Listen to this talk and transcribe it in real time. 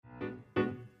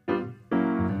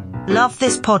Love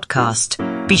this podcast?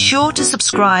 Be sure to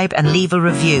subscribe and leave a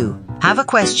review. Have a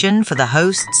question for the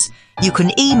hosts? You can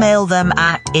email them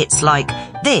at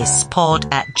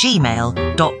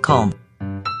it'slikethispod@gmail.com.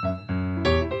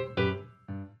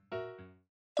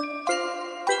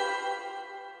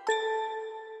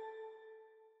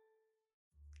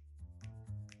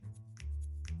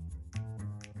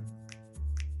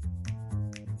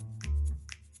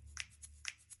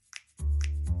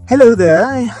 Hello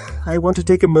there. I want to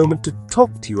take a moment to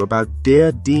talk to you about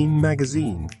Dear Dean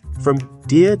magazine from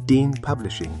Dear Dean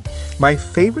Publishing, my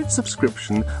favorite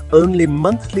subscription-only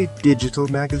monthly digital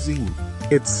magazine.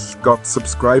 It's got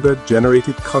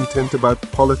subscriber-generated content about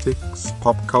politics,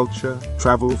 pop culture,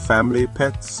 travel, family,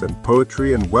 pets, and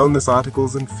poetry and wellness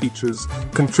articles and features,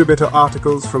 contributor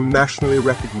articles from nationally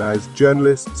recognized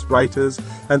journalists, writers,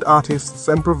 and artists,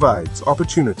 and provides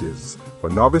opportunities for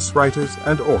novice writers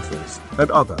and authors and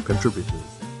other contributors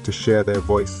to share their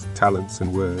voice, talents,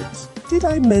 and words. Did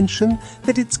I mention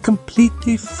that it's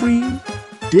completely free?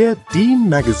 Dear Dean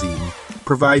magazine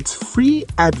provides free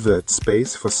advert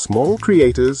space for small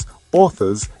creators,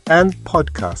 authors, and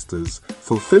podcasters,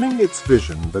 fulfilling its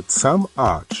vision that some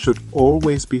art should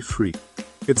always be free.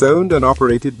 It's owned and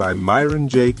operated by Myron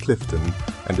J. Clifton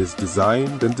and is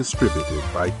designed and distributed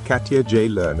by Katya J.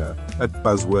 Lerner at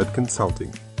Buzzword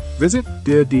Consulting. Visit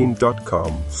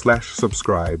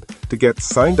deardean.com/subscribe to get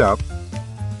signed up.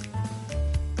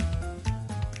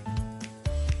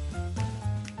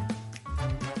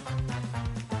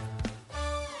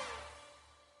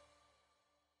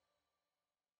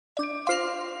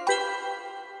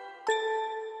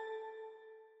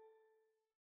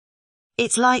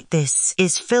 It's Like This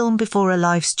is filmed before a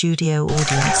live studio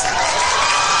audience.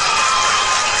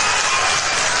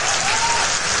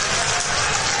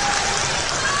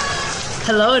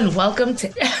 Hello and welcome to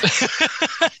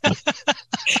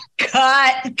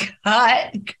Cut.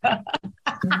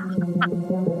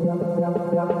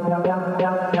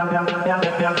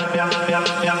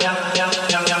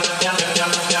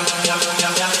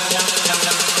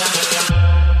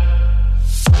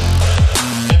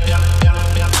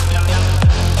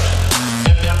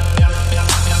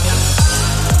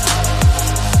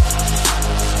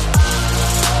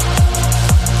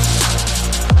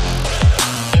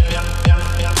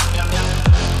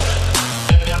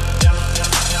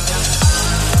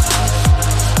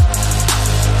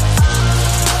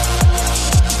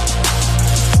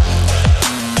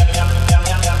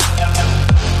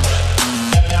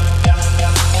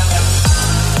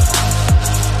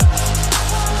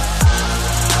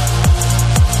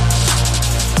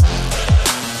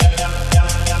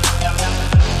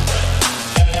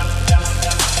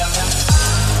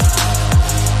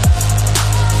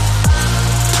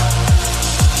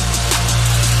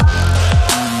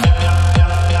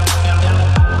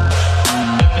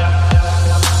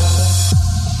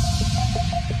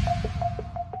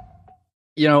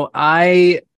 You know,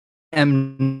 I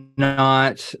am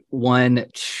not one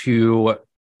to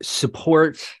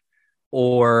support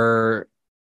or,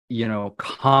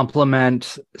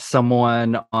 compliment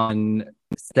someone on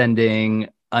sending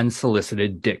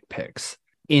unsolicited dick pics.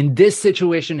 In this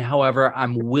situation, however,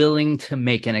 I'm willing to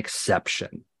make an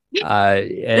exception.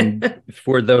 And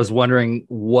for those wondering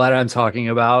what I'm talking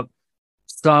about,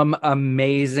 some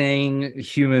amazing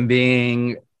human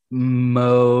being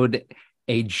mowed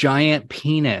a giant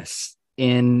penis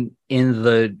in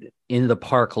the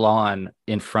park lawn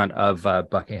in front of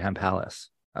Buckingham Palace,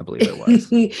 I believe it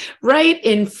was. Right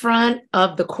in front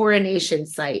of the coronation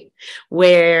site,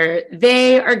 where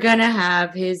they are gonna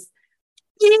have his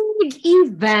big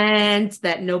event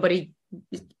that nobody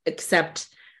except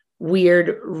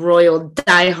weird royal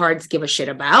diehards give a shit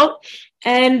about,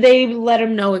 and they let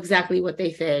him know exactly what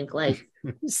they think, like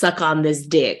suck on this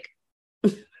dick.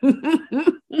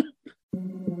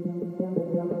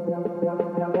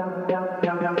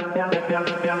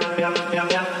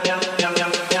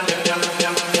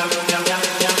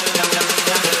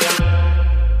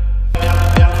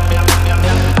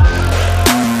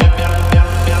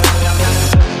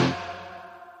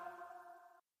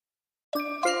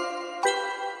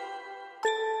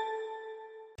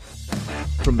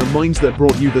 From the minds that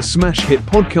brought you the smash hit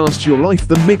podcast Your Life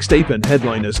the Mixtape and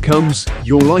headliners comes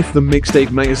Your Life the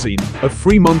Mixtape magazine, a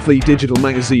free monthly digital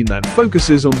magazine that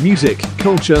focuses on music,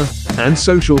 culture, and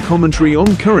social commentary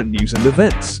on current news and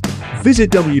events.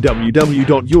 Visit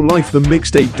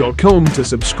www.yourlifethemixtape.com to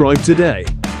subscribe today.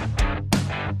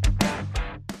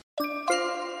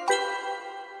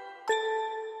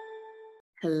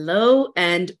 Hello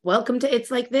and welcome to It's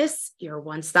Like This, your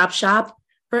one-stop shop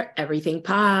for everything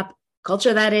pop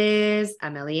culture, that is.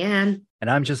 I'm Eliane.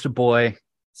 And I'm just a boy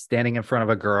standing in front of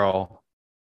a girl,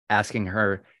 asking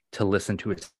her to listen to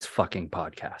his fucking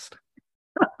podcast.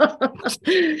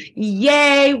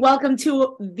 Yay! Welcome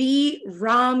to the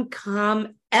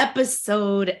ROMCOM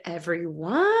episode,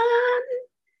 everyone.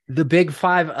 The Big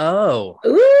 5-0.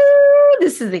 Ooh,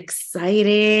 this is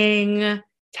exciting.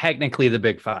 Technically the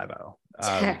Big 5-0.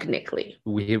 Technically.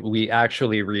 We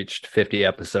actually reached 50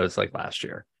 episodes like last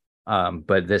year.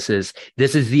 But this is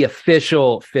the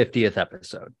official 50th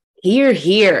episode.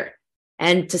 Here.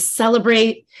 And to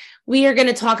celebrate, we are going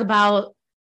to talk about,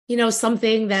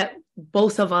 something that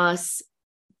both of us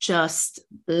just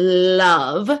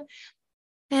love.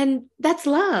 And that's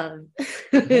love.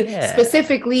 Yeah.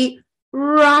 Specifically,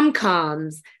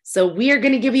 rom-coms. So we are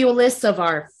going to give you a list of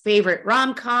our favorite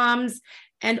rom-coms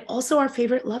and also our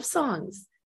favorite love songs.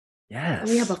 Yes.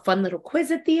 We have a fun little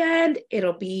quiz at the end.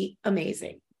 It'll be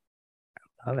amazing.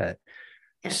 Love it.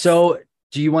 Yes. So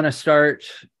do you want to start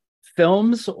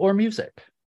films or music?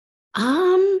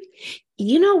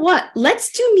 You know what?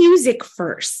 Let's do music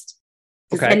first.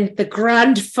 Okay. And the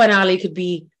grand finale could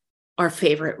be our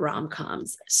favorite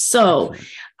rom-coms. So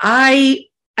I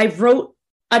wrote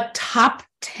a top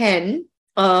 10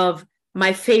 of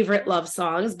my favorite love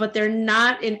songs, but they're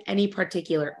not in any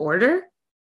particular order.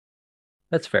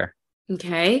 That's fair.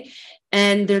 Okay.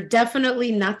 And they're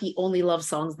definitely not the only love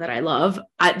songs that I love.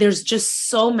 There's just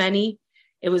so many.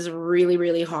 It was really,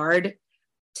 really hard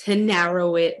to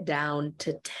narrow it down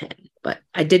to 10, but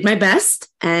I did my best.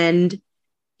 And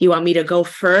you want me to go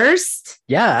first?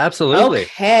 Yeah, absolutely.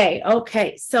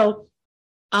 Okay. So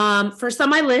first on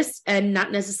my list, and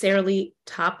not necessarily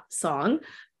top song,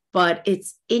 but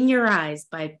it's In Your Eyes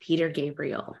by Peter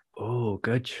Gabriel. Oh,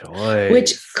 good choice.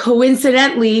 Which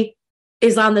coincidentally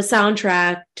is on the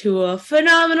soundtrack to a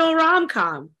phenomenal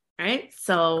rom-com, right?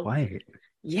 So Quite.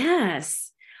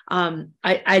 yes.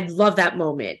 I love that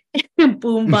moment.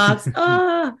 Boombox.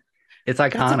 It's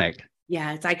iconic.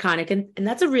 It's iconic. And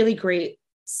that's a really great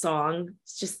song.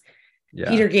 It's just Yeah.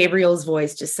 Peter Gabriel's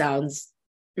voice just sounds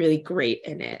really great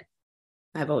in it.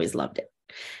 I've always loved it.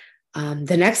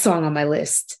 The next song on my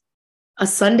list, A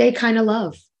Sunday Kind of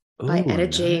Love by Etta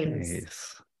James.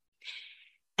 Nice.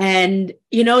 And,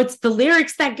 it's the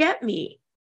lyrics that get me.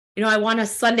 I want a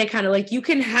Sunday kind of like, you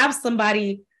can have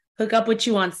somebody hook up with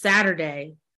you on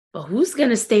Saturday, but who's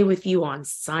going to stay with you on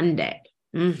Sunday?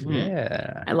 Mm-hmm.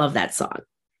 Yeah. I love that song.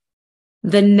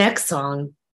 The next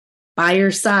song, By Your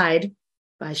Side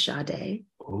by Sade.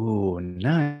 Oh,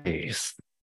 nice.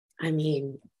 I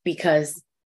mean, because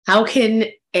how can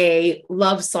a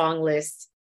love song list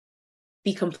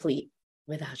be complete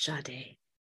without Sade?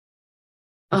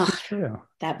 True.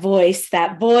 That voice.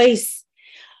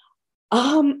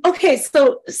 Okay,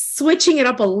 so switching it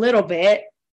up a little bit,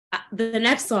 the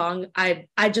next song I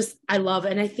love,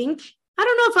 and I think, I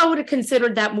don't know if I would have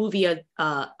considered that movie a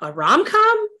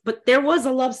rom-com, but there was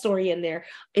a love story in there.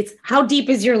 It's How Deep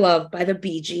Is Your Love by the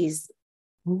Bee Gees.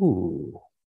 Ooh.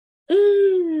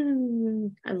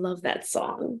 I love that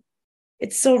song.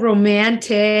 It's so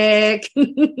romantic.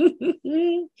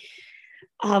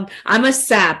 I'm a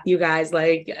sap, you guys.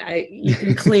 You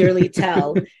can clearly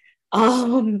tell.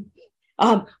 For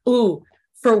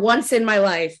Once in My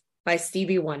Life by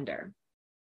Stevie Wonder.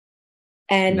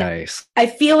 And Nice. I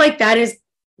feel like that is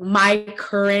my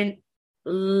current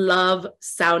love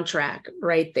soundtrack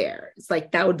right there. It's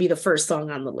like that would be the first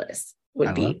song on the list. I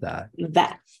love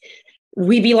that.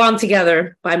 We Belong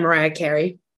Together by Mariah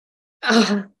Carey.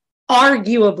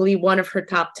 Arguably one of her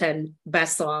top 10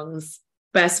 best songs,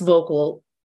 best vocal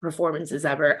performances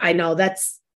ever. I know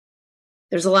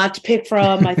there's a lot to pick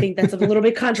from. I think that's a little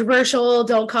bit controversial.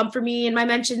 Don't come for me in my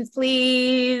mentions,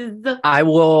 please. I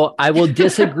will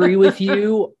disagree with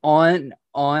you on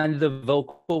the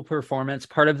vocal performance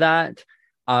part of that,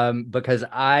 because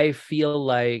I feel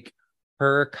like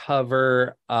her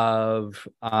cover of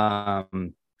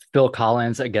Phil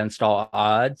Collins' Against All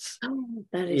Odds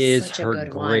is her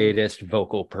greatest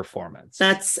vocal performance.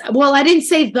 I didn't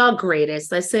say the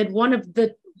greatest. I said one of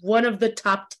the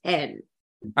top 10.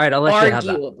 All right, I'll let you have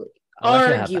that.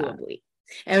 Arguably.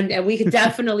 And we could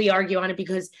definitely argue on it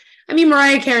because,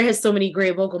 Mariah Carey has so many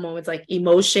great vocal moments, like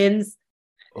Emotions.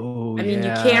 Oh, you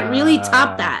can't really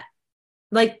top that.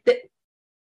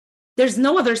 There's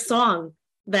no other song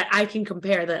that I can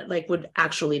compare that would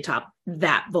actually top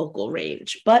that vocal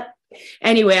range. But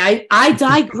anyway, I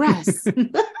digress.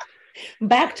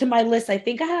 Back to my list. I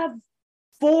think I have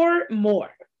 4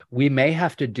 more. We may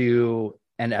have to do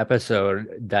an episode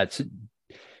that's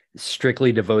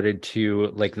strictly devoted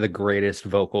to the greatest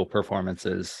vocal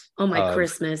performances of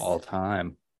Christmas all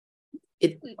time.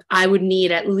 I would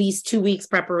need at least 2 weeks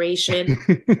preparation.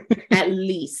 At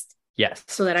least. Yes.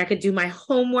 so that I could do my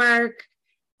homework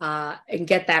and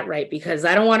get that right, because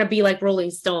I don't want to be like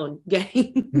Rolling Stone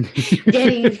getting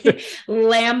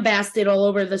lambasted all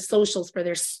over the socials for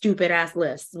their stupid ass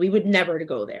lists. We would never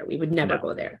go there. We would never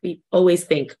go there. We always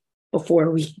think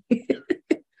before we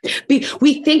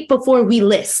we think before we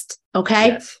list.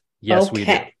 Okay. Yes, okay. We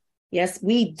do. Yes,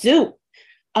 we do.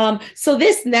 So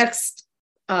this next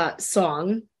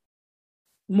song,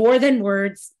 More Than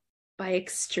Words by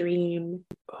Extreme.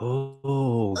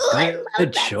 Oh,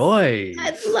 good choice.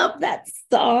 I love that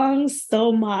song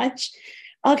so much.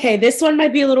 Okay, this one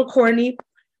might be a little corny.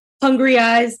 Hungry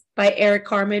Eyes by Eric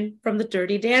Carmen from the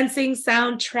Dirty Dancing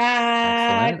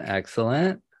soundtrack.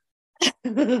 Excellent.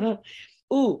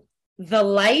 Ooh, The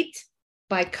Light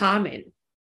by Common.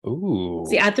 Ooh.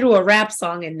 See, I threw a rap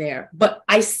song in there, but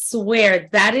I swear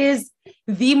that is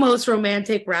the most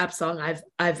romantic rap song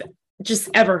I've just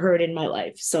ever heard in my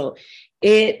life. So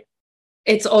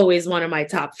it's always one of my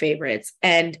top favorites.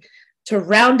 And to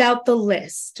round out the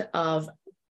list of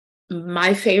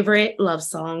my favorite love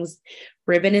songs,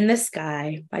 Ribbon in the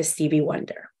Sky by Stevie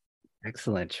Wonder.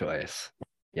 Excellent choice.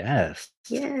 Yes.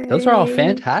 Yay. Those are all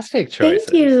fantastic choices.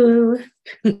 Thank you.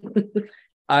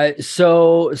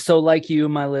 So like you,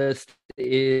 my list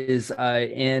is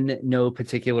in no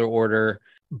particular order.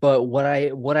 But what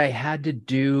I had to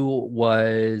do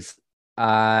was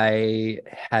I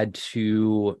had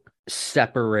to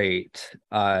separate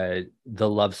the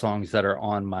love songs that are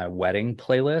on my wedding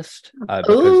playlist because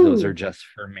those are just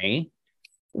for me.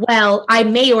 Well, I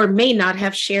may or may not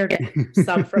have shared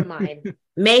some from mine.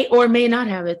 May or may not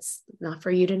have. It's not for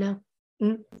you to know.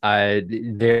 There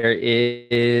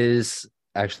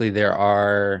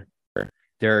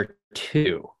are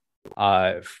two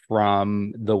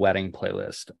from the wedding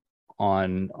playlist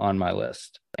on my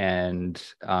list, and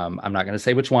I'm not going to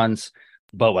say which ones,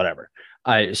 but whatever.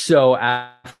 So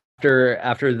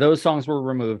after those songs were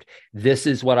removed, this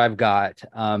is what I've got.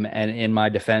 And in my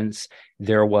defense,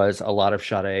 there was a lot of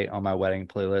Sade on my wedding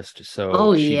playlist,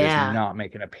 so she does not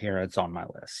make an appearance on my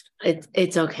list.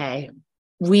 It's okay.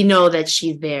 We know that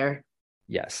she's there.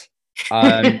 Yes.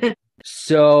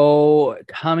 So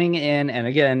coming in, and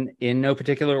again, in no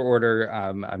particular order,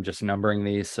 I'm just numbering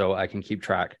these so I can keep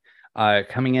track.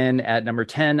 Coming in at number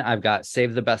 10, I've got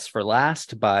Save the Best for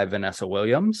Last by Vanessa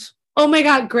Williams. Oh my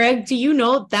God, Greg, do you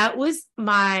know that was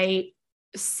my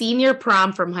senior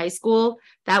prom from high school?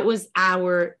 That was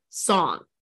our song.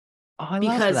 Oh, I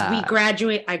because love that. I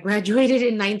graduated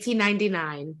in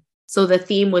 1999. So the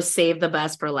theme was Save the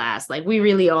Best for Last. Like, we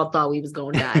really all thought we was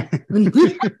going to die.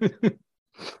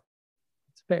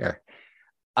 It's fair.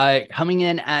 Coming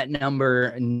in at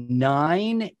number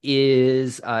 9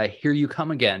 is Here You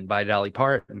Come Again by Dolly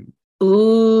Parton.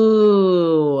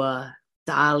 Ooh,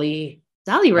 Dolly.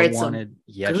 Dolly writes some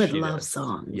good love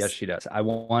songs. Yes, she does. I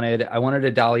wanted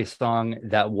a Dolly song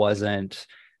that wasn't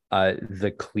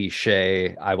the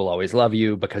cliche "I will always love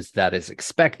you," because that is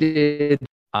expected.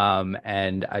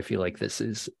 And I feel like this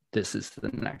is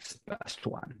the next best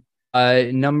one.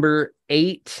 Number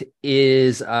 8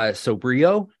 is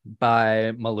Sobrio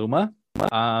by Maluma.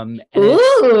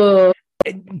 Ooh.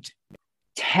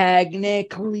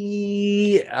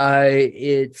 Technically,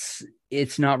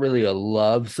 it's not really a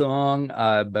love song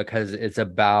because it's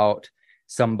about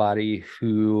somebody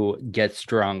who gets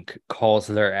drunk, calls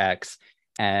their ex,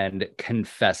 and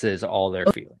confesses all their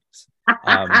feelings.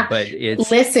 But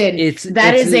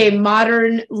that is a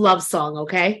modern love song,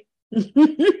 okay?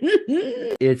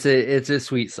 It's a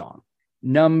sweet song.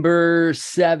 Number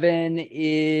 7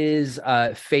 is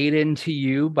Fade Into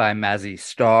You by Mazzy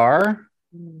Star.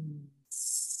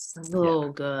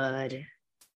 So good.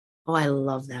 Oh, I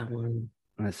love that one.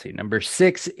 Let's see. Number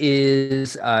 6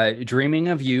 is Dreaming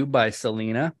of You by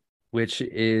Selena, which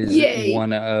is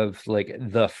one of like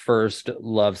the first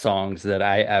love songs that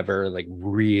I ever like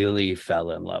really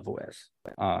fell in love with.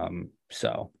 And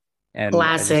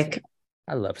classic.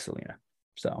 I love Selena.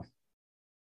 So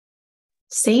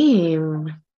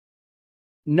same.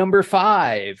 Number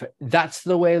 5, That's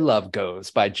the Way Love Goes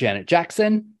by Janet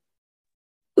Jackson.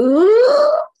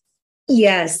 Ooh.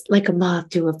 Yes, like a moth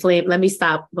to a flame. Let me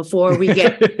stop before we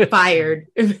get fired.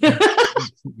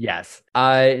 Yes.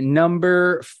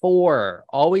 Number 4,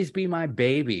 Always Be My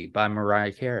Baby by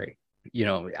Mariah Carey. You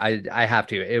know, I have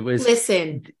to. It was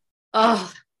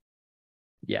Oh.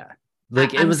 Yeah.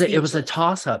 Like it was a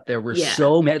toss up. There were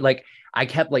so many, like I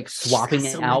kept like swapping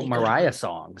out Mariah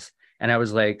songs, and I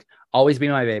was like, Always Be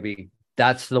My Baby.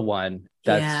 That's the one.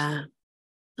 That's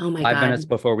oh my 5 God. minutes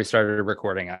before we started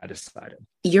recording, I decided.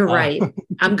 You're right.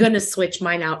 I'm going to switch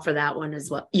mine out for that one as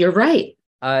well. You're right.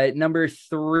 Number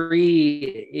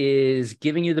 3 is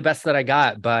Giving You the Best That I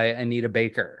Got by Anita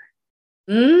Baker.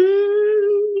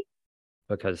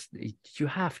 Because you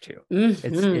have to.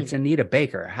 It's Anita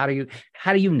Baker. How do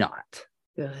you not?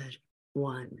 Good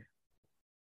one.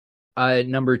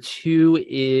 Number 2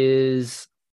 is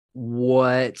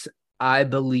what I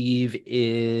believe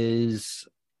is,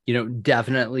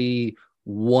 definitely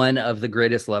one of the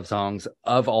greatest love songs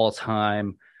of all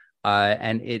time.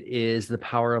 And it is The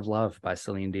Power of Love by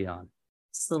Celine Dion.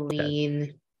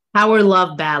 Celine. Power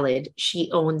love ballad. She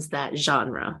owns that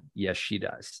genre. Yes, she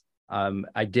does.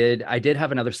 I did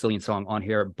have another Celine song on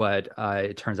here, but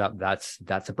it turns out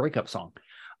that's a breakup song.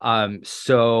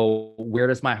 So Where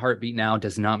Does My Heart Beat Now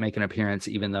does not make an appearance,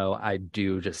 even though I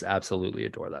do just absolutely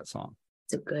adore that song.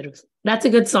 That's a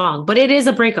good song, but it is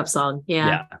a breakup song.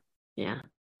 Yeah.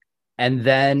 And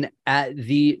then at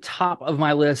the top of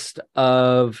my list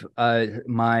of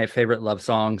my favorite love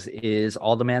songs is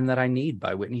All the Man That I Need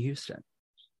by Whitney Houston.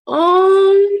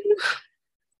 Oh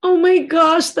my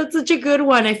gosh, that's such a good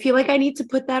one. I feel like I need to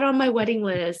put that on my wedding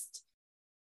list.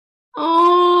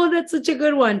 Oh, that's such a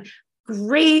good one.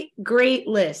 Great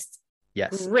list.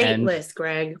 Yes. Great list,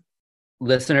 Greg.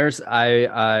 Listeners,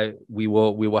 we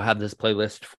will have this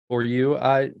playlist for you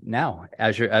now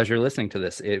as you're listening to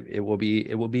this. It will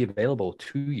be available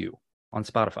to you on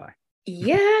Spotify.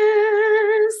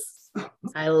 Yes.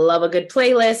 I love a good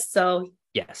playlist. So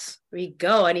yes, here we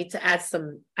go. I need to add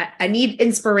some. I need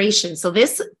inspiration. So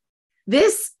this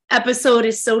episode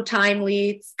is so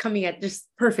timely. It's coming at just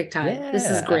perfect time. Yeah. This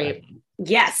is great.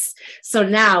 Yes. So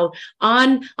now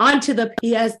on to the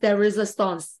pièce de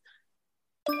résistance.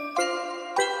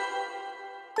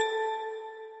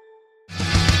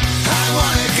 I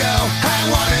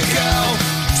wanna go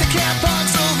to Camp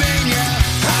Pennsylvania.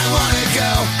 I wanna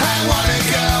go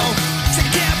to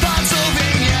Camp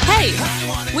Pennsylvania. Hey,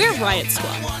 we're Riot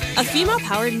Squad, a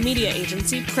female-powered media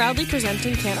agency proudly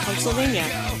presenting Camp Pennsylvania,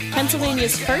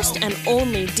 Pennsylvania's first and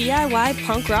only DIY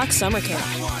punk rock summer camp.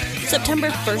 September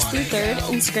 1st through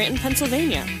 3rd in Scranton,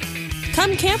 Pennsylvania.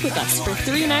 Come camp with us for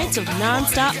 3 nights of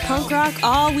non-stop punk rock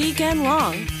all weekend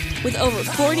long, with over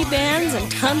 40 bands and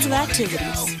tons of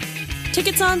activities.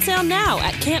 Tickets on sale now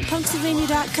at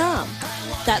camppennsylvania.com.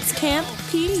 That's camp,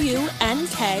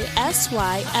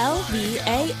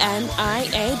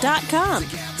 PUNKSYLVANIA.com.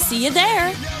 See you there.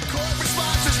 No corporate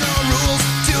sponsors, no rules.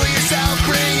 Do it yourself,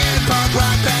 bringing punk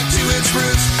rock back to its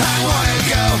roots. I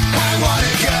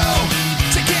wanna go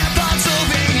to Camp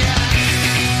Pennsylvania.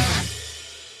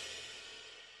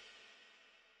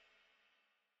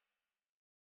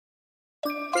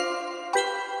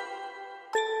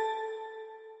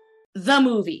 The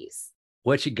movies.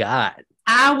 What you got?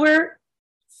 Our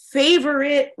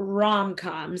favorite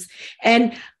rom-coms.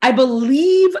 And I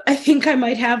think I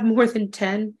might have more than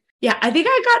 10. Yeah, I think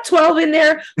I got 12 in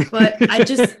there, but I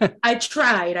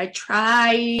tried.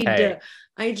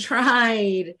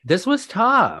 This was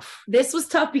tough. This was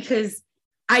tough because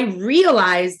I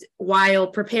realized while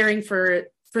preparing for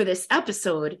this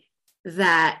episode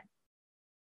that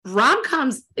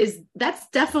rom-coms that's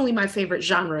definitely my favorite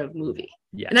genre of movie.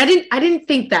 Yeah. And I didn't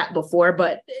think that before,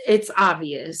 but it's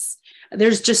obvious.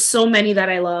 There's just so many that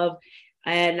I love,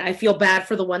 and I feel bad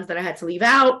for the ones that I had to leave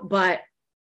out, but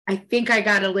I think I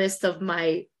got a list of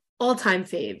my all-time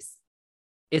faves.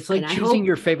 It's like choosing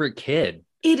your favorite kid.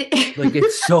 Like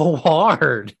it's so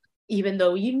hard. Even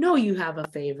though you have a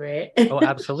favorite. Oh,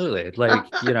 absolutely. Like,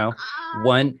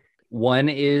 one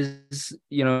is,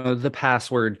 the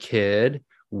password kid.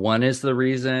 One is the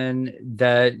reason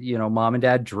that, mom and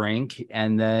dad drink,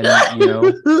 and then,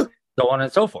 so on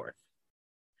and so forth.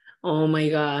 Oh my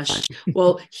gosh.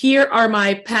 Well, here are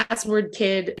my password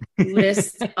kid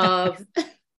list of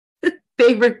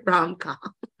favorite rom-coms.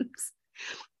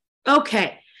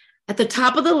 Okay. At the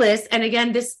top of the list, and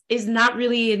again, this is not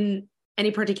really in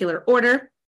any particular order.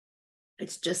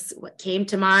 It's just what came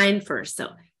to mind first. So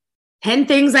 10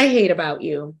 Things I Hate About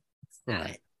You.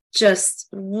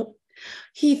 Just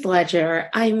Heath Ledger.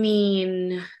 I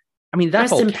mean that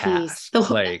rest whole in cast,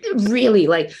 peace. Really,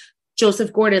 like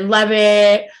Joseph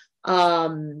Gordon-Levitt,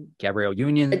 Gabrielle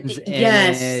Union's in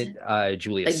it,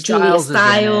 Julia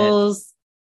Stiles,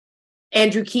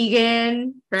 Andrew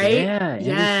Keegan, right? Yeah,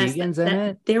 Andrew Keegan's in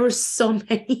it. There were so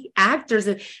many actors,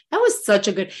 and that was such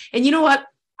a good. And you know what?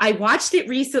 I watched it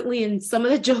recently, and some of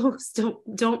the jokes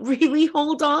don't really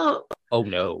hold up. Oh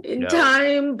no, in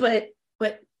time, but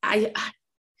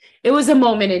it was a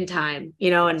moment in time,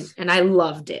 and I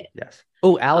loved it. Yes.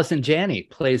 Oh, Allison Janney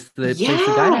plays the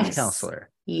guidance counselor.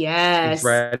 Yes. She's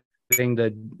writing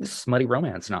the smutty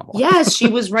romance novel. Yes, she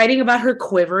was writing about her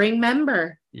quivering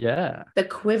member. Yeah. The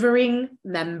quivering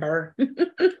member.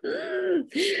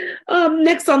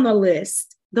 Next on the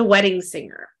list, The Wedding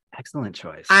Singer. Excellent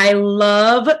choice. I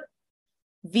love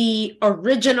the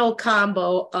original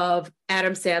combo of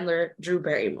Adam Sandler, Drew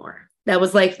Barrymore. That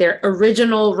was like their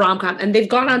original rom-com, and they've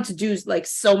gone on to do like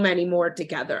so many more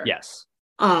together. Yes.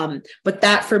 But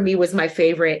that for me was my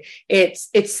favorite. It's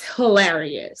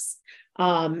hilarious.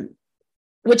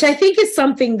 Which I think is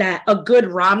something that a good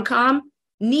rom-com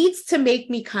needs to make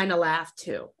me kind of laugh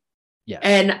too. Yeah.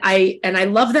 And I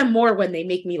love them more when they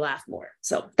make me laugh more.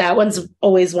 So that one's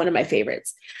always one of my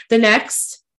favorites. The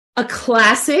next, a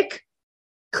classic,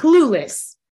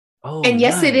 Clueless. Oh, And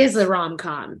yes, nice. it is a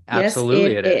rom-com.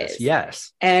 Absolutely, yes, it is.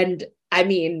 Yes. And I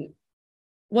mean,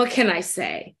 what can I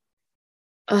say?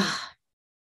 Ugh,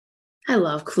 I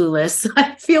love Clueless.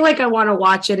 I feel like I want to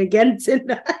watch it again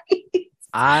tonight.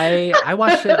 I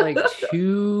watched it like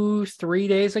 2-3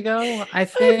 days ago, I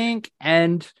think.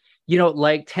 And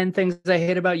like 10 Things I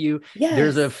Hate About You. Yes.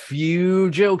 There's a few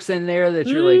jokes in there that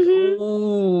you're like,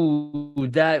 ooh,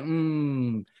 that.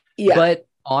 Yeah. But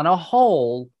on a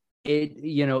whole,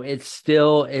 it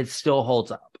still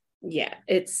holds up. Yeah,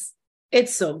 it's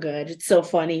so good. It's so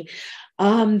funny.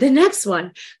 The next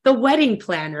one, The Wedding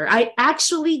Planner. I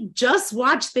actually just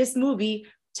watched this movie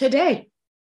today.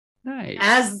 Nice.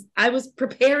 As I was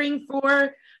preparing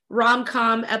for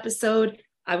rom-com episode,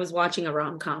 I was watching a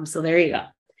rom-com. So there you go.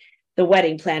 The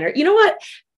Wedding Planner. You know what?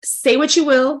 Say what you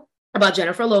will about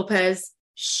Jennifer Lopez.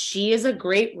 She is a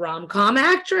great rom-com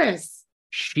actress.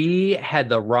 She had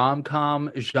the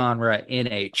rom-com genre in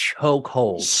a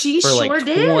chokehold She for sure like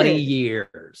did. 20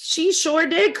 years. She sure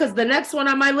did, because the next one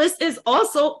on my list is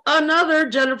also another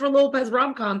Jennifer Lopez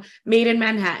rom-com, Made in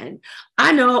Manhattan.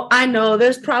 I know.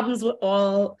 There's problems with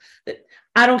all.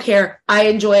 I don't care. I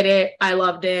enjoyed it. I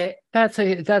loved it. That's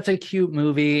a cute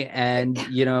movie, and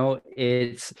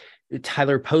it's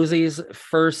Tyler Posey's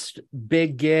first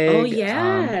big gig. Oh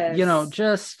yes.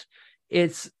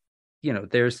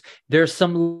 There's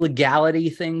some legality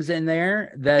things in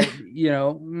there that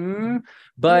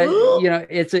but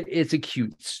it's a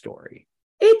cute story.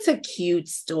 It's a cute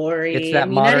story. It's that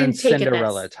modern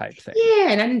Cinderella type thing. Yeah,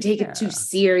 and I didn't take it too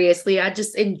seriously. I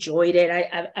just enjoyed it.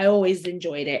 I always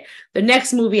enjoyed it. The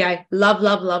next movie I love.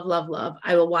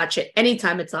 I will watch it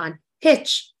anytime it's on.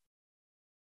 Hitch.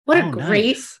 What a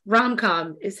great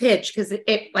rom-com is Hitch, because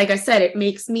it, like I said, it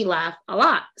makes me laugh a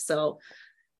lot. So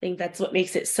I think that's what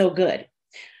makes it so good.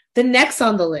 The next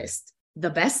on the list, The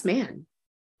Best Man.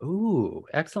 Ooh,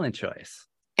 excellent choice.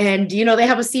 And they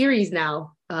have a series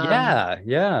now.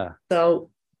 Yeah.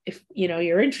 So if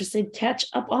you're interested, catch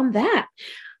up on that.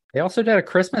 They also did a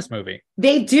Christmas movie.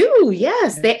 They do,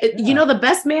 yes. The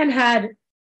Best Man had,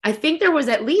 I think there was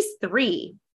at least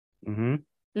 3.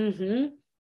 Mm-hmm.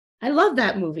 I love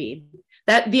that movie.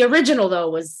 That the original though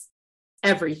was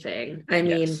everything. I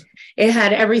mean, It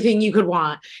had everything you could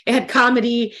want. It had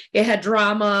comedy, it had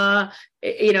drama,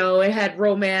 it had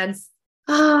romance.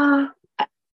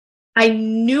 I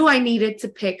knew I needed to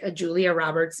pick a Julia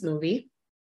Roberts movie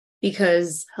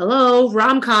because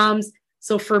rom-coms.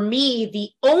 So for me, the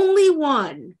only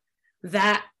one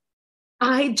that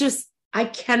I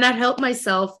cannot help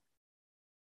myself.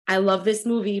 I love this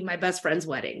movie, My Best Friend's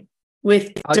Wedding,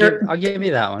 with I'll give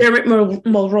you that one. Dermot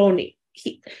Mulroney.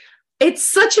 It's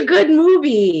such a good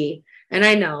movie. And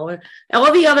I know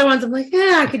all the other ones, I'm like,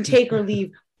 I can take or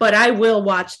leave, but I will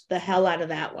watch the hell out of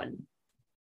that one.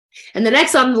 And the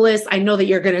next on the list, I know that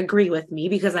you're going to agree with me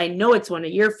because I know it's one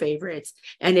of your favorites,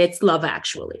 and it's Love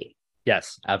Actually.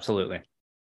 Yes, absolutely.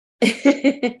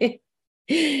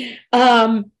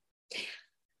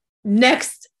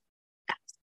 Next,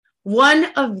 one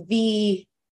of the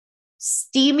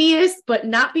steamiest, but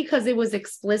not because it was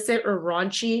explicit or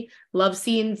raunchy, love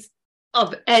scenes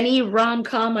of any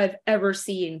rom-com I've ever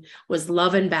seen was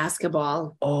Love and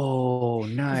Basketball. Oh,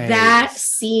 nice. That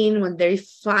scene when they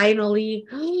finally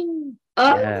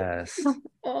yes.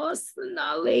 Oh,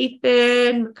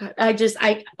 Lathan.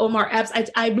 Omar Epps,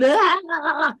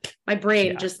 blah, my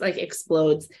brain just like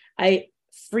explodes. I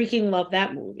freaking love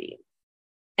that movie.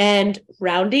 And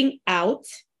rounding out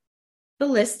the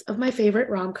list of my favorite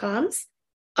rom-coms,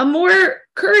 a more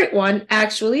current one,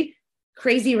 actually,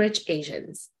 Crazy Rich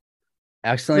Asians.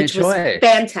 Excellent which choice. Was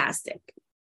fantastic.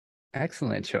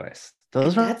 Excellent choice.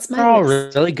 Those are That's my all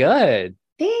list. really good.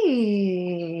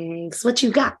 Thanks. What you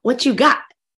got?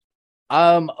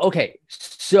 Okay.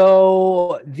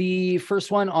 So the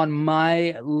first one on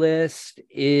my list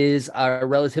is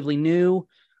relatively new.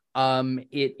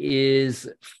 It is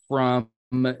from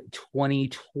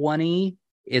 2020.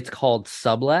 It's called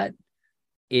Sublet.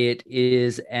 It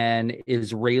is an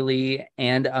Israeli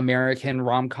and American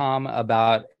rom-com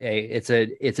about it's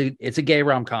a gay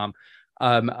rom-com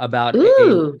about a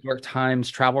Ooh. New York Times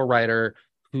travel writer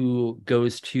who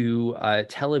goes to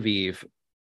Tel Aviv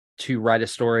to write a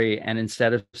story, and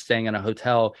instead of staying in a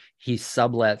hotel, he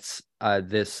sublets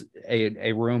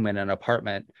a room in an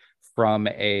apartment from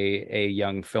a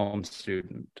young film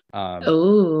student.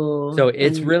 Oh, So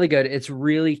it's really good. It's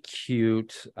really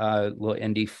cute, little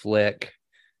indie flick.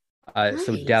 So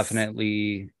nice.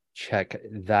 definitely check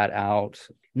that out.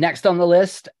 Next on the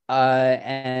list,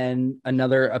 and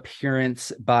another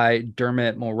appearance by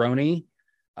Dermot Mulroney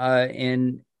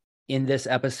in this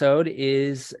episode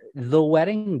is The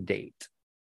Wedding Date.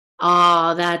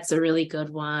 Oh, that's a really good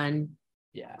one.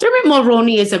 Yeah. Dermot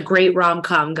Mulroney is a great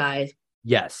rom-com guy.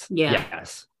 Yes. Yeah.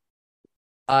 Yes.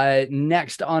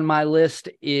 Next on my list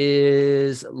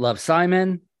is Love,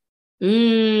 Simon.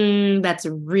 That's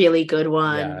a really good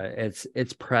one. Yeah,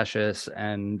 it's precious,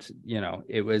 and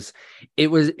it was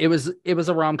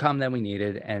a rom-com that we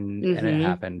needed, and it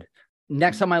happened.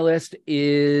 Next on my list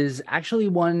is actually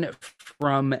one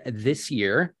from this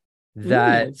year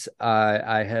that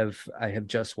I have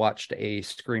just watched a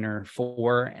screener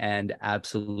for and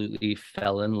absolutely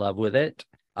fell in love with it.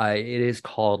 It is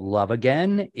called Love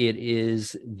Again. It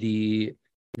is the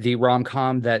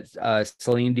rom-com that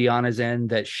Celine Dion is in,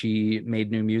 that she made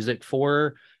new music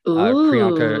for.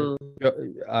 Priyanka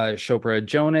Chopra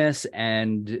Jonas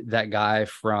and that guy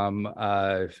from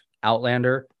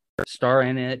Outlander star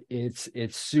in it.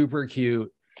 It's super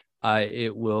cute.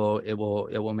 It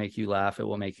will make you laugh. It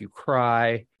will make you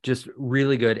cry. Just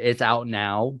really good. It's out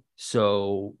now,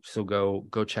 so go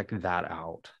check that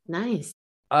out. Nice.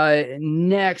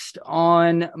 Next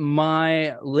on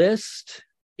my list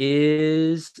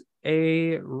is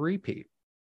a repeat,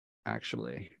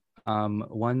 actually.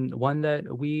 One that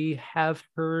we have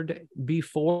heard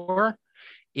before.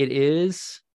 It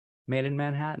is Made in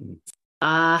Manhattan.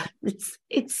 It's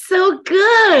so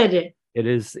good. It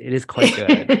is quite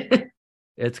good.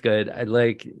 It's good. I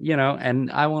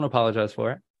and I won't apologize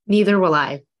for it. Neither will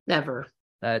I, never.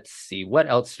 Let's see, what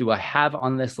else do I have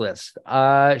on this list?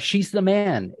 She's the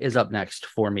Man is up next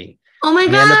for me. Oh my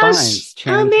Amanda gosh, Bynes,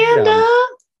 Channing Amanda.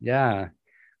 Tatum. Yeah.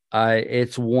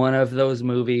 It's one of those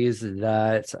movies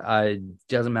that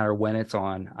doesn't matter when it's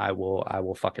on, I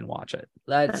will fucking watch it.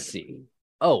 Let's see.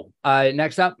 Oh,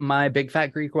 next up, My Big Fat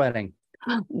Greek Wedding.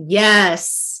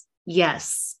 Yes.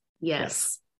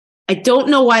 I don't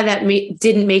know why that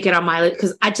didn't make it on my list,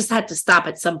 because I just had to stop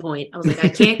at some point. I was like, I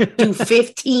can't do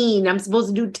 15. I'm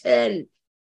supposed to do 10.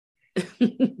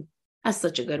 That's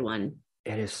such a good one.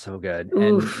 It is so good.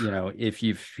 Oof. And if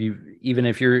even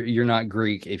if you're not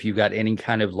Greek, if you've got any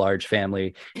kind of large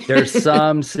family, there's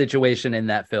some situation in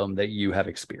that film that you have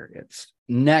experienced.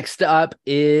 Next up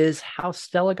is How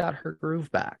Stella Got Her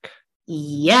Groove Back.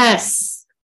 Yes.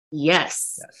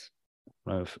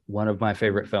 One of my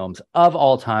favorite films of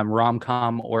all time,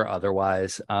 rom-com or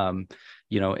otherwise.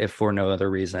 If for no other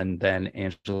reason than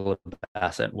Angela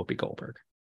Bassett, Whoopi Goldberg.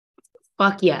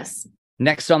 Fuck yes.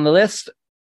 Next on the list,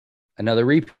 another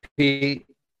repeat,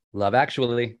 Love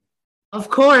Actually. Of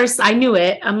course, I knew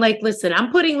it. I'm like, listen,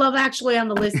 I'm putting Love Actually on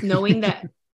the list, knowing that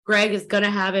Greg is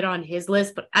gonna have it on his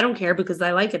list, but I don't care because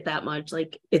I like it that much.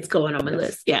 Like, it's going on my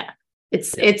list. Yeah,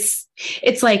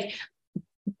 it's like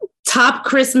top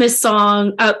Christmas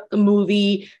song,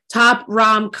 movie, top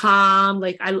rom-com.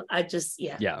 Like, I just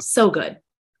so good.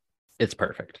 It's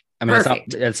perfect. I mean,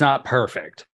 it's not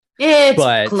perfect.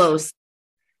 It's close.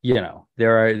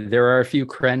 There are a few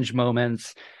cringe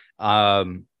moments,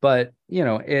 but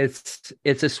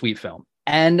it's a sweet film.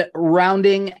 And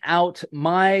rounding out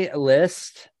my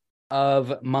list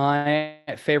of my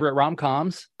favorite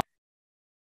rom-coms,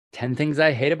 10 Things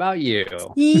I Hate About You.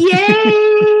 Yay!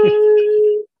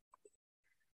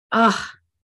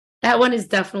 That one is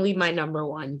definitely my number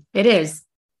one. It is.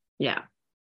 Yeah.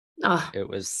 It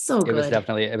was so good.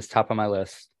 It was top of my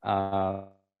list.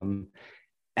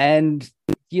 And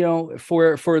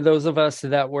for those of us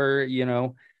that were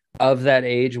of that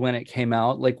age when it came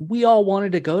out, like, we all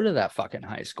wanted to go to that fucking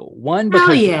high school. One, because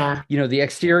the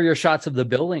exterior shots of the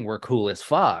building were cool as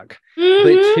fuck,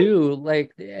 but two,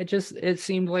 like, it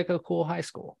seemed like a cool high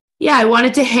school. Yeah, I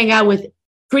wanted to hang out with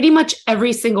pretty much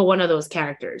every single one of those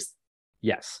characters.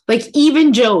 Yes. Like,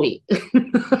 even Joey.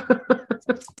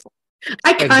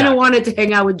 I kind of wanted to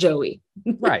hang out with Joey.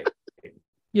 Right.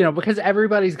 Because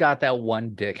everybody's got that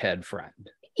one dickhead friend.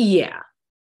 Yeah.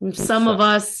 Some of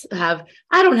us have,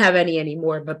 I don't have any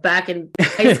anymore, but back in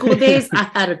high school days, I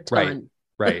had a ton.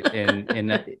 Right.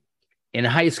 In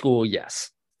high school,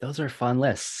 yes. those are fun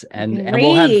lists, and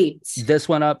we'll have Great. this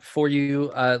one up for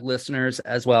you, listeners,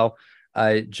 as well.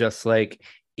 Just like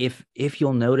if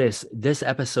you'll notice, this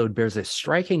episode bears a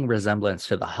striking resemblance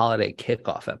to the holiday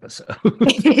kickoff episode.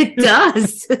 It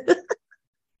does.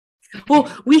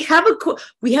 Well, we have a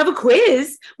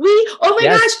quiz. Oh my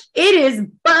Yes. gosh, it is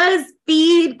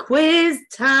BuzzFeed quiz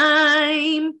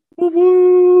time.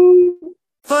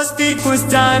 BuzzFeed quiz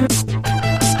time.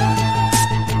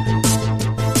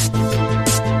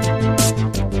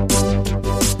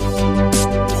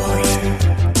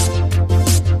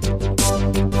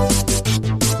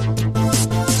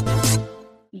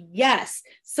 Yes.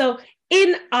 So,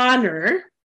 in honor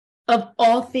of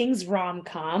all things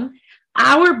rom-com,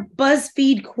 our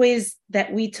BuzzFeed quiz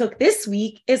that we took this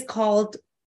week is called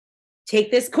Take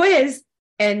This Quiz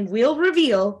and We'll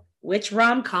Reveal Which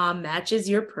Rom-Com Matches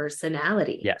Your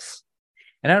Personality. Yes.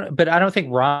 But I don't think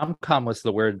rom-com was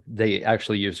the word they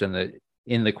actually used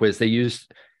in the quiz. They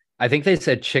used, I think they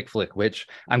said chick flick, which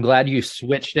I'm glad you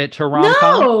switched it to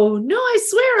rom-com. No, I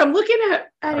swear I'm looking at it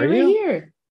right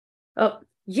here. Oh,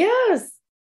 yes.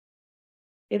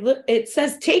 It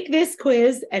says take this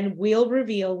quiz and we'll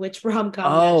reveal which rom-com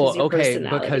matches your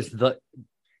personality. Because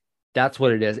that's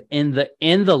what it is. In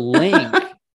the link,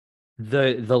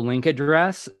 the link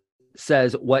address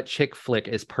says what chick flick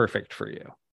is perfect for you.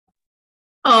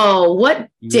 Oh, what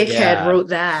dickhead wrote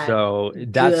that? So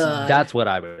that's what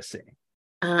I was saying.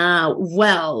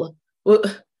 Well,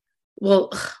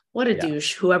 what a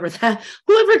douche, whoever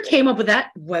came up with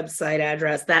that website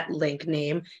address, that link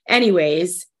name.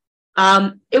 Anyways,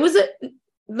 it was a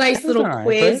nice little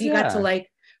quiz. You got to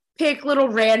like pick little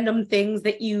random things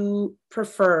that you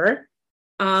prefer.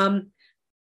 I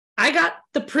got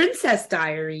the Princess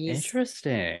Diaries.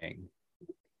 Interesting.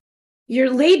 You're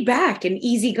laid back and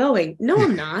easygoing. No,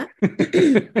 I'm not.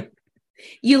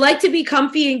 You like to be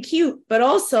comfy and cute, but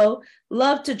also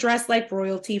love to dress like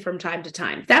royalty from time to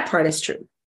time. That part is true.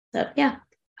 So, yeah,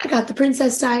 I got the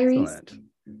Princess Diaries. Excellent.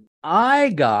 I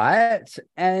got,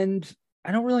 and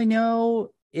I don't really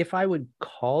know if I would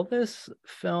call this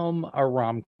film a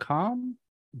rom-com,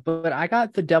 but I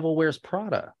got The Devil Wears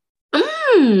Prada. I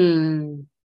don't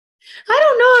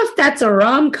know if that's a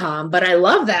rom-com, but I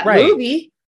love that movie.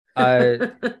 But I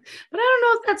don't know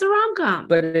if that's a rom-com.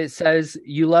 But it says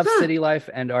you love city life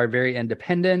and are very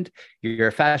independent. You're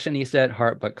a fashionista at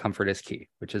heart, but comfort is key,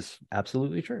 which is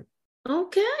absolutely true.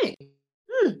 Okay.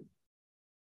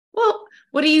 Well,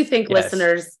 what do you think,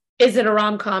 listeners? Is it a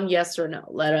rom-com? Yes or no?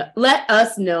 Let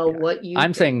us know what you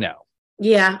think. Saying no.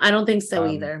 Yeah, I don't think so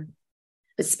either.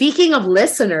 But speaking of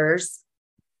listeners,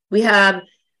 we have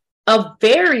a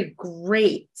very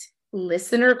great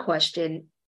listener question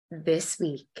this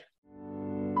week.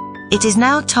 It is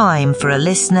now time for a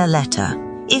listener letter.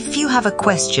 If you have a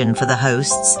question for the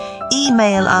hosts,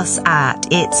 email us at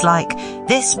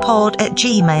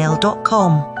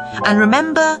it'slikethispod@gmail.com. And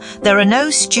remember, there are no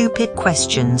stupid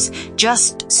questions,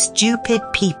 just stupid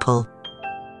people.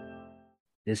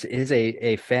 This is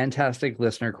a fantastic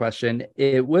listener question.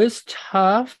 It was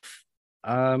tough.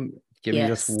 Give me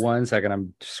just 1 second.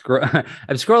 I'm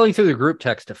scrolling through the group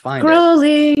text to find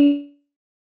it.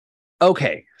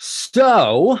 Okay,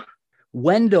 so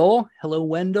Wendell, hello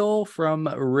Wendell from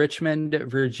Richmond,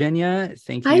 Virginia.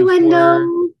 Thank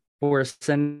you for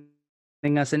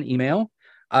sending us an email.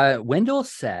 Wendell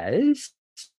says,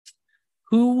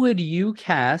 who would you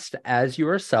cast as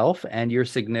yourself and your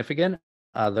significant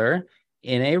other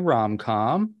in a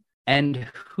rom-com? And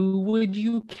who would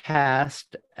you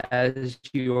cast as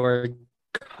your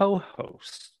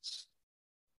co-hosts?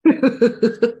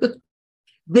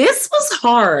 This was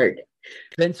hard.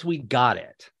 Since we got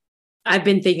it. I've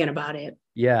been thinking about it.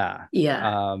 Yeah.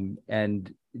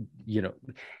 And,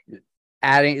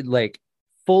 adding like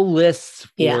full lists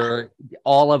for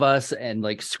all of us and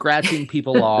like scratching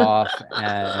people off.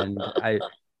 And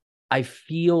I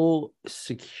feel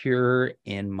secure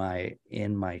in my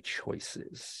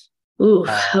choices. Ooh,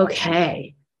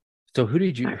 okay. So who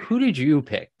did you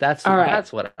pick? That's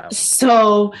what I was.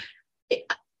 So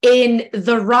in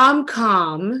the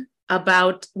rom-com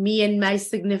about me and my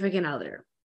significant other,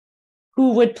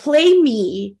 who would play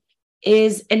me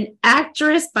is an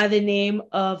actress by the name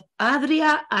of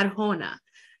Adria Arjona.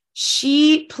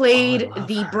 She played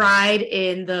the bride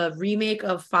in the remake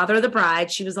of Father of the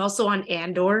Bride. She was also on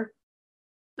Andor.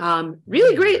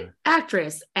 Really great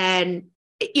actress. And,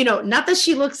 not that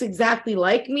she looks exactly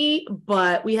like me,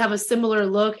 but we have a similar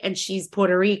look, and she's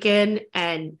Puerto Rican,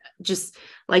 and just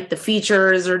like the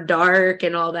features are dark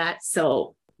and all that.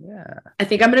 So I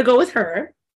think I'm going to go with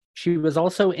her. She was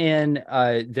also in,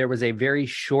 there was a very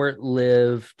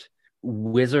short-lived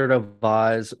Wizard of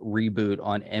Oz reboot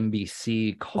on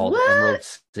NBC called What? Emerald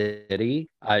City.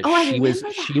 I remember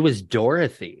that. She was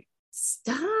Dorothy.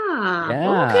 Stop.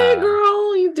 Yeah. Okay,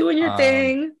 girl, you doing your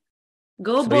thing.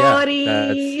 Go, so yeah,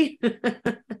 Bori.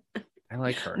 I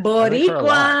like her. I like her a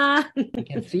lot. I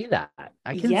can see that.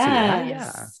 I can see that.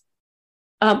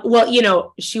 Yeah.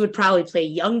 Well, she would probably play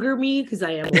younger me because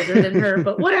I am older than her,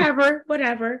 but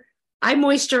whatever. I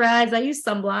moisturize. I use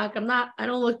sunblock. I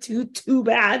don't look too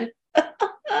bad.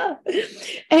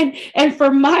 and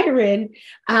for Myron,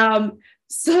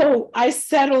 so I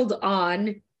settled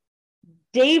on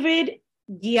David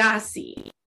Gyasi,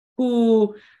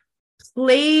 who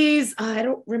plays, I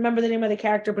don't remember the name of the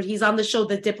character, but he's on the show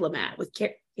The Diplomat with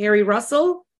Harry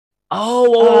Russell.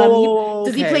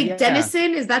 Does he play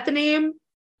Dennison? Is that the name?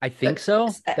 I think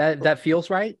so. That feels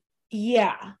right.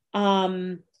 Yeah.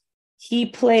 He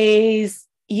plays,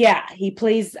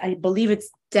 I believe it's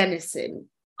Dennison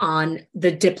on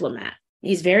The Diplomat.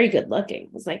 He's very good looking. I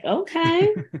was like,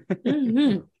 okay.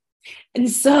 Mm-hmm. And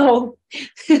so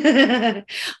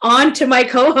on to my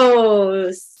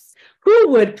co-hosts. Who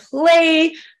would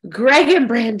play Greg and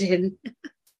Brandon?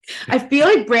 I feel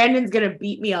like Brandon's going to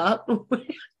beat me up.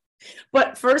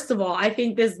 But first of all, I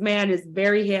think this man is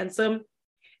very handsome.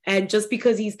 And just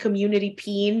because he's community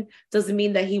peen doesn't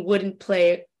mean that he wouldn't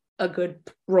play a good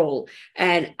role.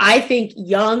 And I think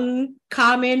young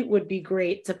Common would be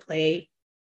great to play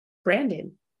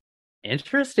Brandon.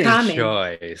 Interesting Common.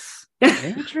 Choice.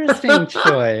 Interesting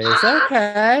choice.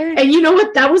 Okay. And you know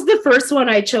what? That was the first one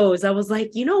I chose. I was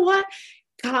like, you know what?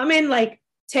 Common, like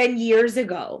 10 years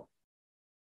ago,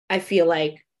 I feel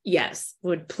like, yes,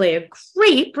 would play a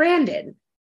great Brandon.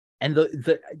 And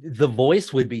the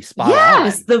voice would be spot on.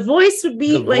 Yes, the voice would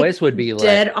be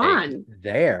dead on.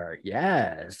 There,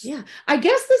 yes. Yeah, I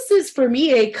guess this is for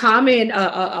me a common,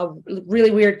 a really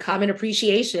weird Common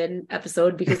appreciation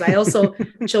episode because I also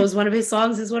chose one of his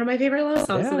songs as one of my favorite love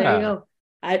songs. Yeah. So there you go.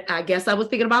 I guess I was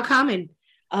thinking about Common.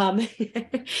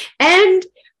 And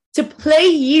to play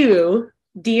you,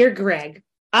 dear Greg,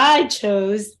 I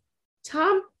chose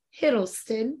Tom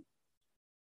Hiddleston.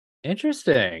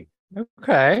 Interesting.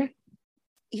 Okay.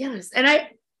 Yes. And I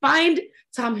find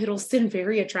Tom Hiddleston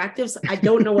very attractive. So I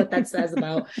don't know what that says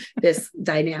about this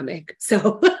dynamic.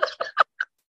 So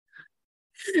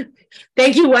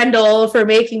thank you, Wendell, for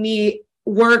making me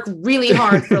work really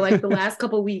hard for like the last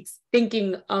couple of weeks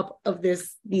thinking up of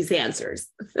these answers.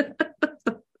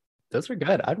 Those were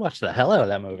good. I'd watch the hell out of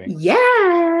that movie.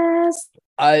 Yes.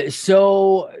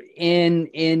 So in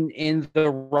the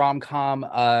rom-com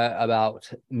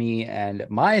about me and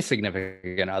my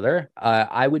significant other,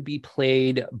 I would be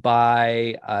played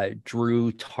by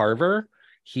Drew Tarver.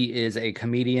 He is a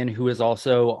comedian who is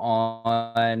also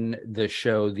on the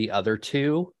show The Other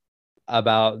Two,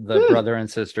 about the brother and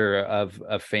sister of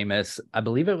a famous, I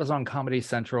believe it was on Comedy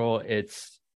Central.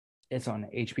 It's on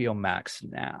HBO Max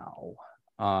now.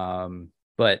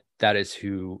 But that is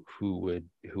who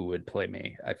would play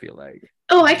me, I feel like.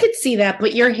 Oh, I could see that,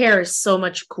 but your hair is so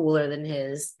much cooler than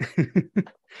his.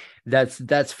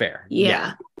 That's fair.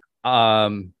 Yeah.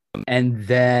 And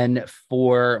then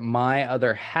for my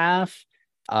other half,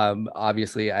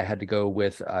 obviously I had to go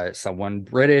with someone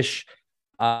British.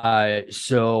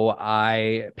 So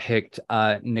I picked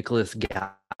Nicholas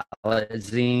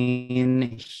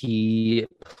Galitzine. He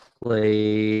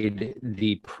played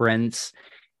the prince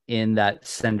in that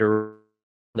Cinderella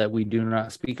that we do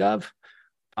not speak of.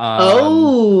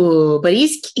 But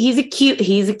he's a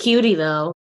cutie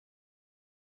though.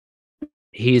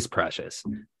 He's precious.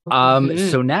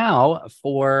 So now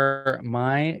for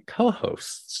my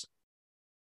co-hosts.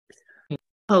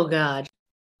 Oh God.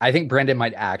 I think Brandon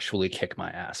might actually kick my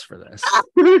ass for this.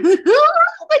 What'd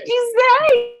you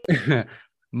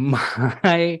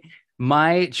say?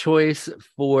 My choice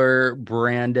for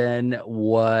Brandon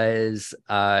was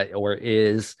or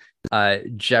is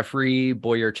Jeffrey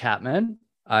Boyer Chapman.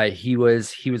 He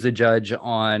was a judge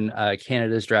on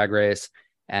Canada's Drag Race,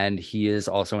 and he is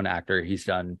also an actor. He's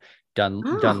done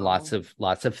lots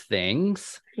of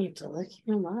things. I need to look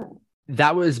him up.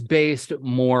 That was based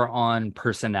more on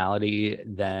personality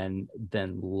than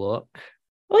look.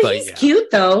 Well, he's cute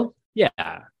though.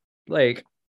 Yeah, like.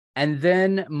 And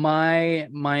then my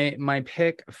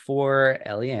pick for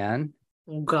Eliane.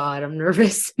 Oh God, I'm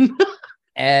nervous.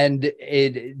 And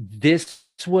this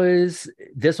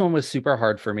one was super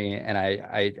hard for me, and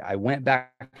I went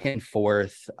back and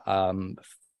forth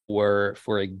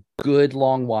for a good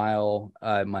long while.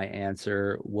 My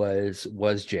answer was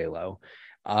J-Lo.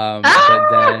 But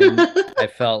then I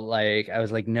felt like I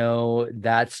was like, no,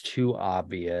 that's too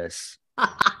obvious.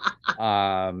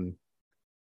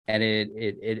 and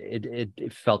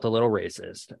it felt a little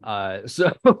racist.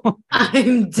 So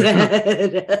I'm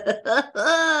dead.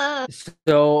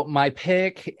 So my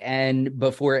pick, and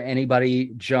before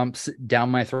anybody jumps down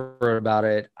my throat about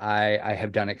it, I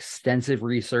have done extensive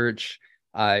research.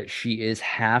 She is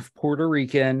half Puerto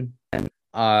Rican.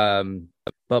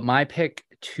 But my pick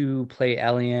to play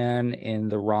Eliane in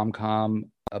the rom-com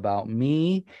about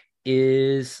me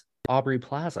is Aubrey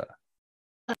Plaza.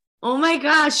 Oh my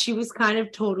gosh, she was kind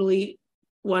of totally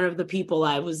one of the people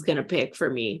I was gonna pick for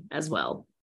me as well.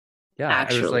 Yeah,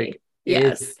 actually, I was like,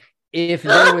 yes. If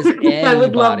there was anybody I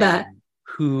would love that.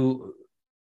 who,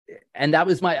 and that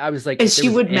was I was like, and she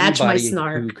would match my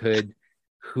snark.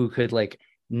 Who could like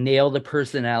nail the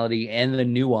personality and the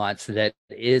nuance that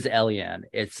is Eliane.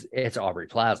 It's Aubrey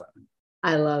Plaza.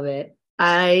 I love it.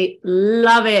 I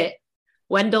love it.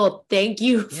 Wendell, thank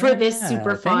you for this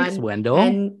super thanks, fun Wendell.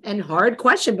 and hard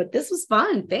question, but this was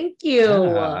fun. Thank you.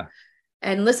 Yeah.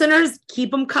 And listeners,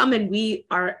 keep them coming. We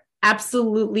are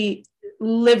absolutely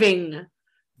living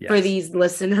for these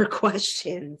listener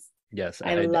questions. Yes,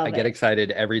 I get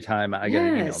excited every time I get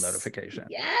an email notification.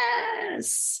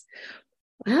 Yes.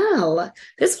 Wow,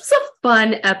 this was a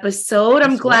fun episode.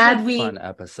 I'm glad we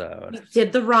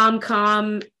did the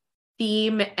rom-com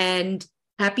theme, and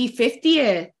happy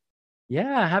 50th.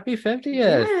 Yeah, happy 50th.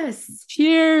 Yes.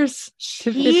 Cheers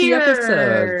to 50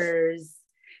 episodes.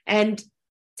 And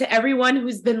to everyone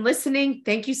who's been listening,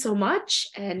 thank you so much.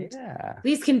 And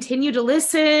please continue to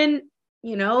listen,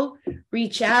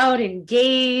 reach out,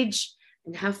 engage,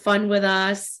 and have fun with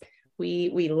us.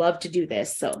 We love to do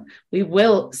this. So we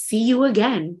will see you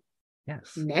again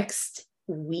next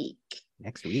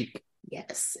week.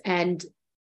 Yes. And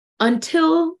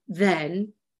until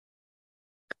then,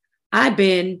 I've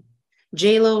been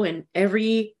J-Lo in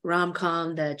every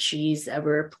rom-com that she's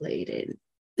ever played in.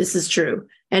 This is true.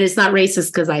 And it's not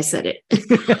racist because I said it.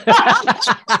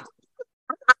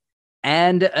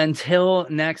 And until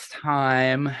next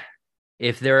time,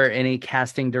 if there are any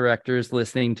casting directors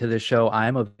listening to the show,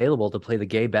 I'm available to play the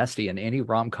gay bestie in any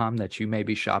rom-com that you may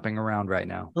be shopping around right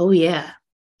now. Oh, yeah.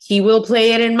 He will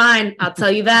play it in mine. I'll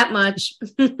tell you that much.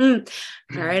 All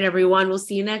right, everyone. We'll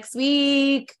see you next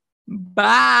week.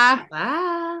 Bye.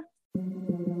 Bye.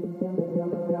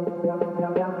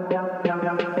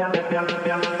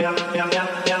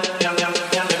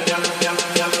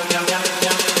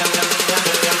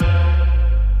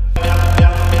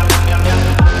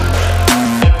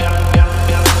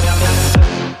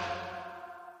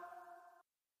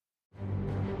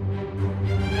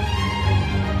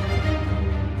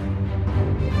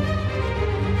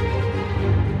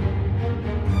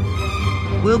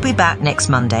 We'll be back next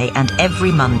Monday and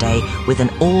every Monday with an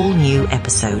all-new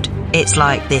episode. It's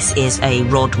like this is a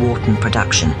Rod Wharton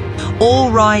production.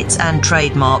 All rights and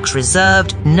trademarks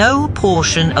reserved. No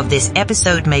portion of this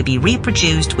episode may be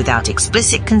reproduced without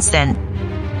explicit consent